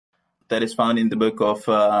that is found in the book of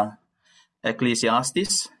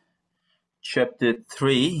Ecclesiastes, chapter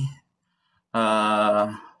 3,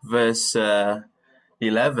 verse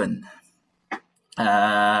 11.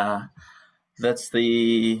 That's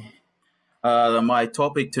my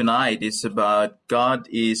topic tonight is about God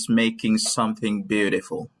is making something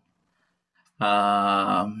beautiful. This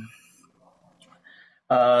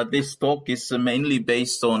talk is mainly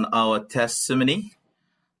based on our testimony.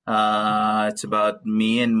 It's about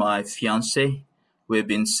me and my fiance. We've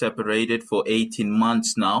been separated for 18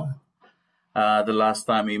 months now. The last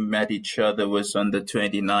time we met each other was on the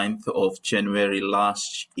 29th of January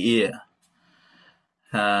last year.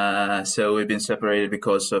 So we've been separated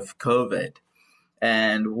because of COVID.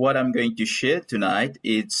 And what I'm going to share tonight,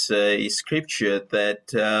 it's a scripture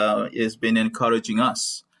that has been encouraging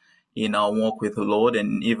us in our walk with the Lord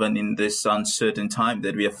and even in this uncertain time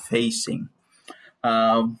that we are facing.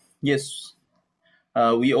 Yes,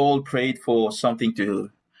 we all prayed for something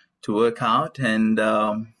to work out, and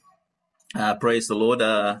praise the Lord.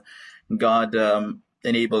 God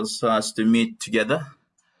enables us to meet together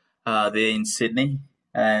there in Sydney,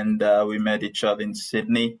 and we met each other in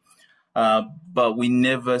Sydney. But we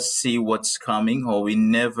never see what's coming, or we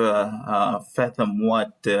never fathom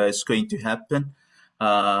what is going to happen,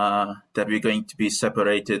 that we're going to be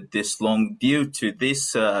separated this long due to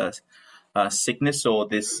this sickness or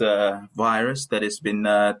this virus that has been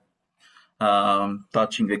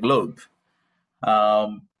touching the globe.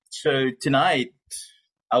 So tonight,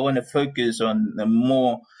 I want to focus on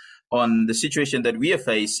more on the situation that we are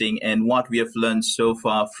facing and what we have learned so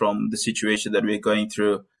far from the situation that we're going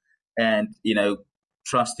through, and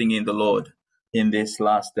trusting in the Lord in this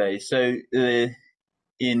last day. So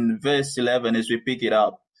in verse 11, as we pick it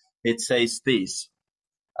up, it says this: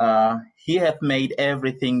 He hath made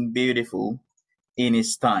everything beautiful in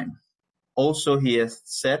his time. Also he hath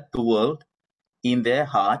set the world in their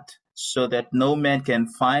heart, so that no man can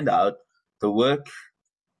find out the work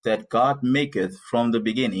that God maketh from the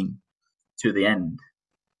beginning to the end.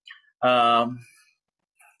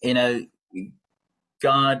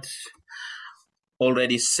 God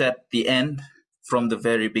already set the end from the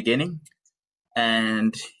very beginning,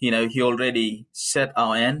 and he already set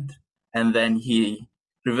our end, and then he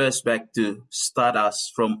reversed back to start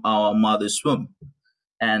us from our mother's womb.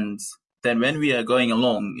 And then when we are going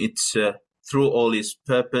along, it's through all his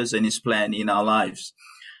purpose and his plan in our lives.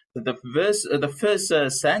 The first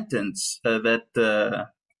sentence that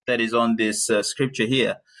is on this scripture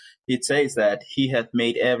here, it says that he hath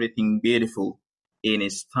made everything beautiful in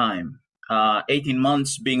his time. 18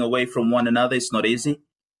 months being away from one another is not easy.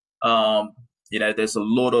 There's a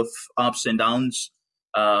lot of ups and downs.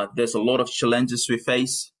 There's a lot of challenges we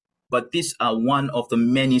face. But these are one of the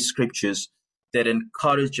many scriptures that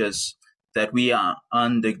encourage us that we are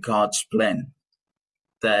under God's plan,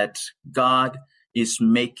 that God is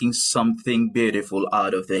making something beautiful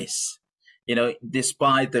out of this.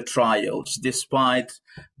 Despite the trials, despite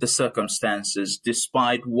the circumstances,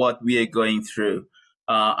 despite what we are going through.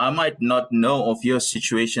 I might not know of your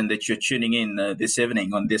situation that you're tuning in this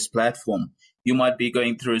evening on this platform. You might be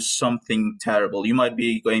going through something terrible. You might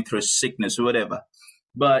be going through sickness or whatever.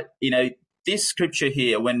 But, this scripture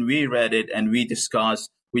here, when we read it and we discuss,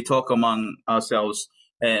 we talk among ourselves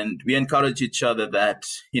and we encourage each other that,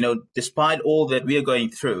 despite all that we are going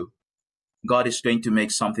through, God is going to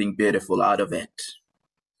make something beautiful out of it.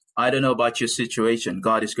 I don't know about your situation.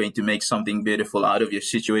 God is going to make something beautiful out of your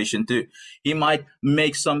situation too. He might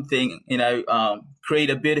make something, create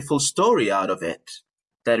a beautiful story out of it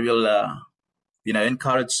that will,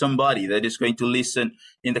 encourage somebody that is going to listen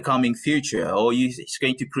in the coming future, or he's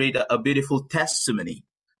going to create a beautiful testimony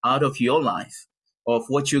out of your life of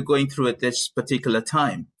what you're going through at this particular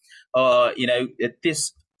time. At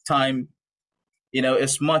this time,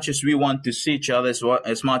 as much as we want to see each other,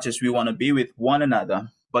 as much as we want to be with one another,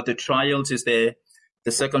 but the trials is there,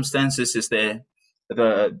 the circumstances is there,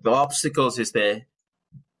 the obstacles is there.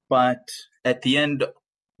 But at the end,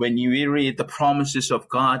 when you read the promises of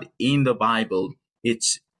God in the Bible,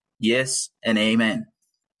 it's yes and amen.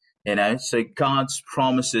 So God's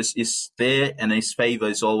promises is there and his favor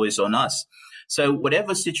is always on us. So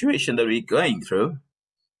whatever situation that we're going through,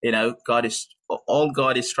 all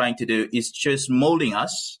God is trying to do is just molding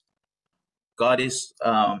us. God is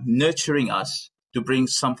nurturing us to bring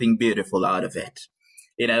something beautiful out of it.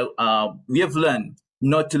 We have learned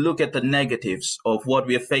not to look at the negatives of what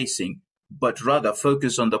we are facing, but rather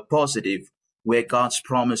focus on the positive, where God's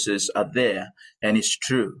promises are there and it's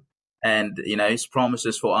true. And, his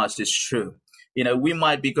promises for us is true. We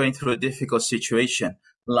might be going through a difficult situation,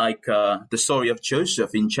 like the story of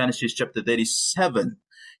Joseph in Genesis chapter 37.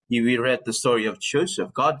 we read the story of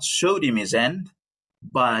Joseph. God showed him his end,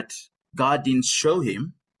 but God didn't show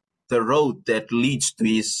him the road that leads to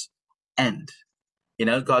his end.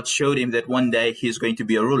 God showed him that one day he's going to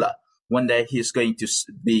be a ruler. One day he's going to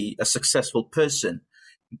be a successful person.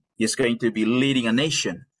 He's going to be leading a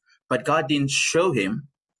nation. But God didn't show him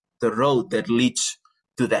the road that leads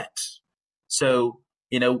to that. So,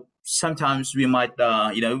 sometimes we might,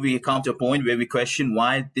 we come to a point where we question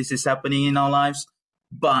why this is happening in our lives.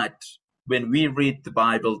 But when we read the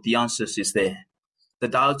Bible, the answers is there. The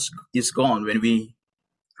doubts is gone when we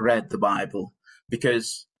read the Bible,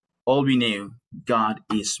 because all we knew, God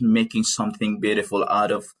is making something beautiful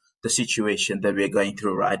out of the situation that we're going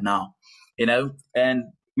through right now, and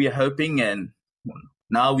we are hoping, and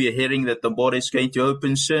now we are hearing that the border is going to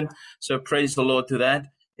open soon. So praise the Lord to that.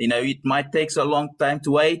 It might take a long time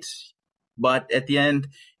to wait, but at the end,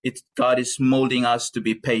 God is molding us to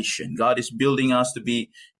be patient. God is building us to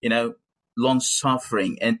be, long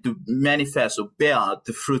suffering and to manifest or bear out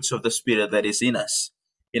the fruits of the Spirit that is in us.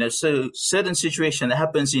 So certain situation that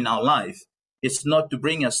happens in our life, it's not to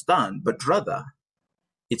bring us down, but rather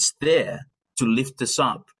it's there to lift us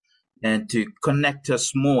up and to connect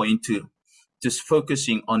us more into just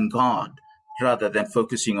focusing on God rather than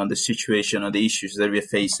focusing on the situation or the issues that we're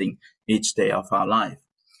facing each day of our life.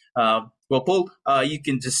 Well, Paul, you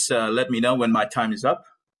can just let me know when my time is up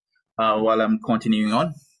while I'm continuing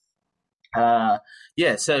on.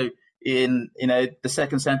 So in the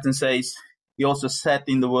second sentence says, he also set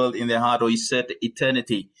in the world in their heart, or he set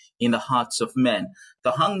eternity in the hearts of men.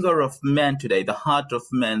 The hunger of man today, the heart of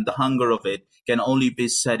man, the hunger of it can only be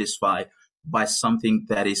satisfied by something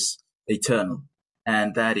that is eternal,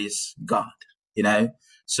 and that is God,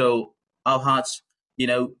 So our hearts,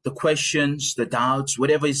 the questions, the doubts,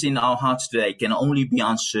 whatever is in our hearts today can only be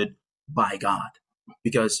answered by God,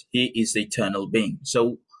 because he is the eternal being.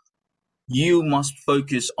 So you must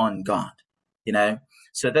focus on God,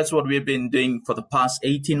 So that's what we've been doing for the past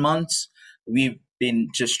 18 months. We've been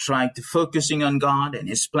just trying to focusing on God and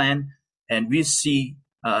his plan, and we see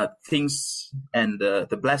things and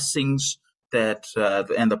the blessings that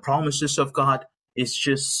and the promises of God. It's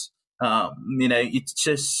just, it's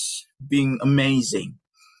just being amazing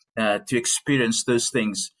to experience those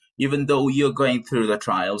things. Even though you're going through the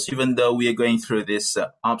trials, even though we are going through this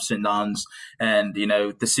ups and downs, and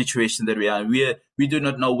the situation that we are, we do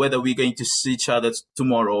not know whether we're going to see each other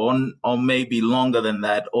tomorrow, or maybe longer than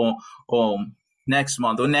that, or next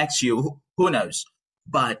month or next year. Who knows?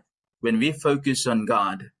 But when we focus on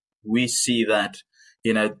God, we see that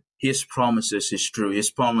his promises is true.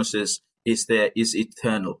 His promises is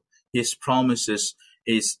eternal. His promises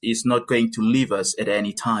is not going to leave us at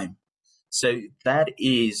any time. So that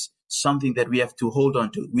is something that we have to hold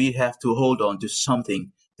on to. We have to hold on to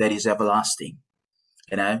something that is everlasting,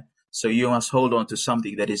 So you must hold on to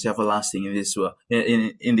something that is everlasting in this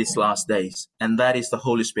in these last days, and that is the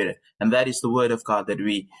Holy Spirit, and that is the Word of God that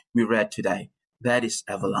we read today. That is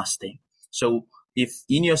everlasting. So if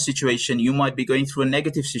in your situation you might be going through a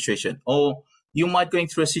negative situation, or you might going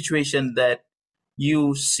through a situation that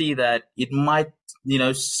you see that it might,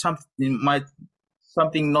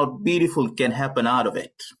 something not beautiful can happen out of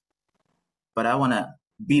it. But I want to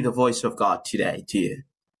be the voice of God today to you.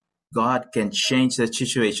 God can change that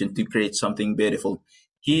situation to create something beautiful.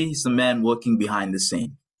 He is the man working behind the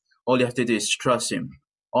scene. All you have to do is trust him.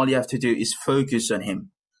 All you have to do is focus on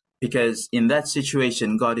him. Because in that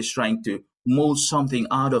situation, God is trying to mold something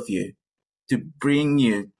out of you to bring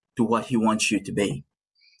you to what he wants you to be.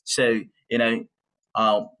 So,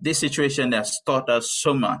 this situation has taught us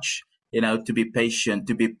so much, to be patient,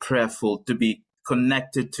 to be prayerful, to be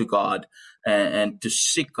connected to God, and to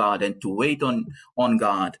seek God and to wait on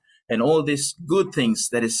God, and all these good things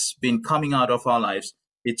that has been coming out of our lives.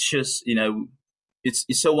 It's just,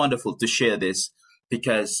 it's so wonderful to share this,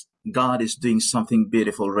 because God is doing something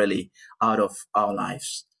beautiful really out of our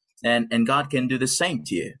lives. And God can do the same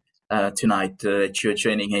to you tonight that you're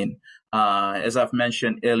joining in. As I've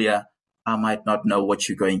mentioned earlier, I might not know what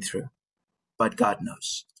you're going through, but God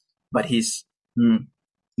knows. But he's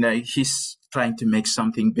trying to make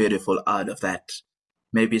something beautiful out of that.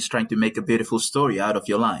 Maybe he's trying to make a beautiful story out of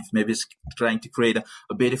your life. Maybe he's trying to create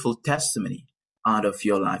a beautiful testimony out of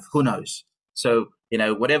your life. Who knows? So,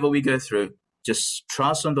 whatever we go through, just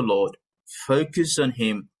trust on the Lord, focus on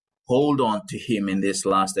him, hold on to him in these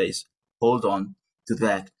last days. Hold on to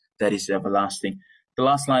that is everlasting. The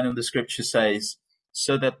last line of the scripture says,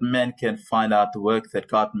 so that men can find out the work that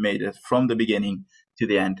God made it from the beginning to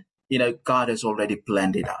the end. God has already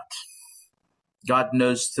planned it out. God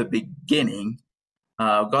knows the beginning.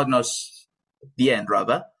 God knows the end,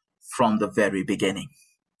 rather, from the very beginning.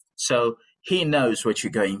 So he knows what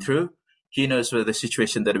you're going through. He knows what the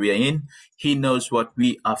situation that we are in. He knows what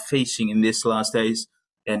we are facing in these last days,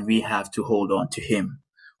 and we have to hold on to him.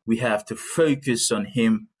 We have to focus on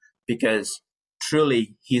him because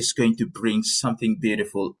truly he is going to bring something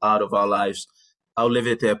beautiful out of our lives. I'll leave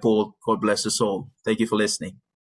it there, Paul. God bless us all. Thank you for listening.